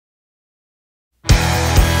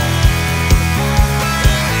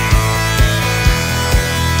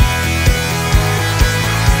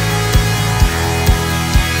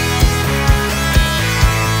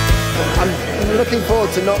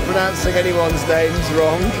to not pronouncing anyone's names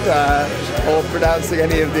wrong or pronouncing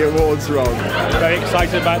any of the awards wrong. Very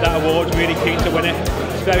excited about that award, really keen to win it.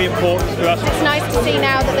 It's very important for us. It's nice to see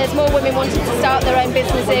now that there's more women wanting to start their own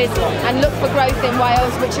businesses and look for growth in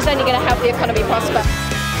Wales, which is only going to help the economy prosper.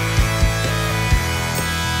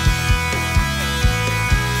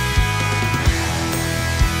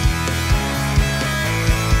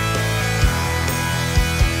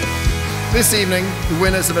 This evening, the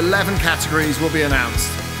winners of 11 categories will be announced,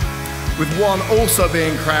 with one also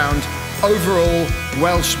being crowned Overall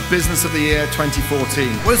Welsh Business of the Year 2014.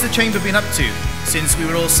 What has the Chamber been up to since we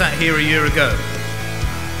were all sat here a year ago?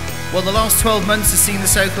 Well, the last 12 months has seen the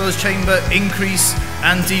South Wales Chamber increase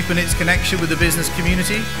and deepen its connection with the business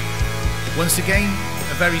community. Once again,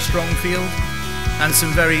 a very strong field and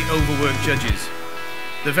some very overworked judges.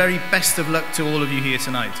 The very best of luck to all of you here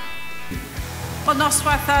tonight. Well,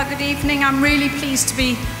 Noswaith, good evening. I'm really pleased to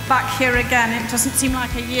be back here again. It doesn't seem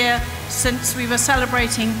like a year since we were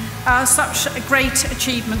celebrating such great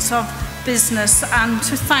achievements of business, and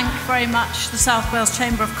to thank very much the South Wales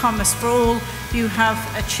Chamber of Commerce for all you have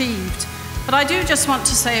achieved. But I do just want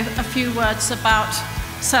to say a few words about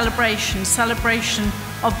celebration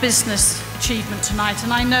of business achievement tonight.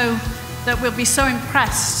 And I know that we'll be so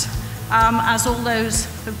impressed as all those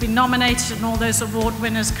who've been nominated and all those award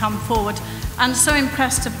winners come forward, and so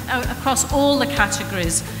impressed across all the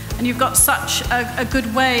categories. And you've got such a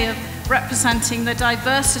good way of representing the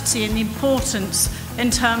diversity and the importance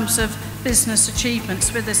in terms of business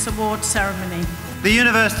achievements with this award ceremony. The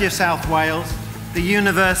University of South Wales, the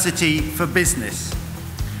University for Business.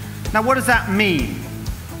 Now, what does that mean?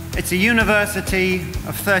 It's a university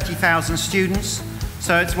of 30,000 students,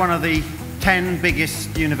 so it's one of the 10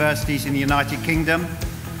 biggest universities in the United Kingdom.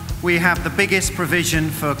 We have the biggest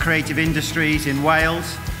provision for creative industries in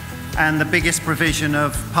Wales and the biggest provision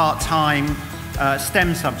of part-time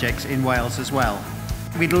STEM subjects in Wales as well.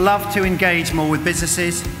 We'd love to engage more with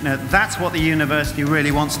businesses. You know, that's what the university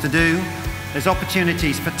really wants to do. There's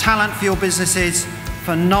opportunities for talent for your businesses,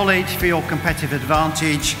 for knowledge for your competitive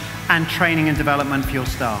advantage, and training and development for your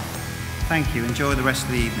staff. Thank you. Enjoy the rest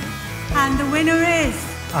of the evening. And the winner is...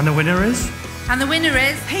 And the winner is... And the winner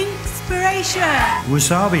is... Pinkspiration.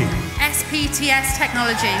 Wasabi. SPTS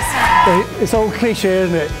Technologies. It's all cliche,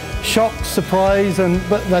 isn't it? Shock, surprise,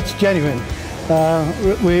 but that's genuine.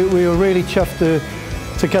 We were really chuffed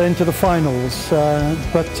to get into the finals,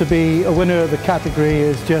 but to be a winner of the category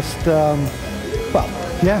is just, well,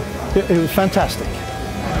 yeah, it was fantastic.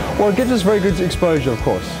 Well, it gives us very good exposure, of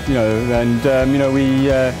course, and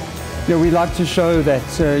we like to show that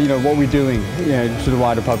what we're doing, to the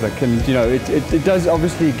wider public, and it does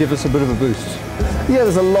obviously give us a bit of a boost. Yeah,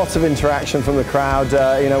 there's a lot of interaction from the crowd.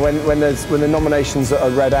 When the nominations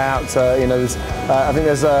are read out, I think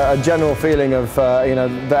there's a general feeling of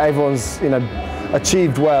that everyone's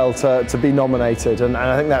achieved well to be nominated, and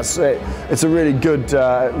I think that's it. It's a really good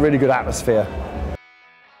atmosphere.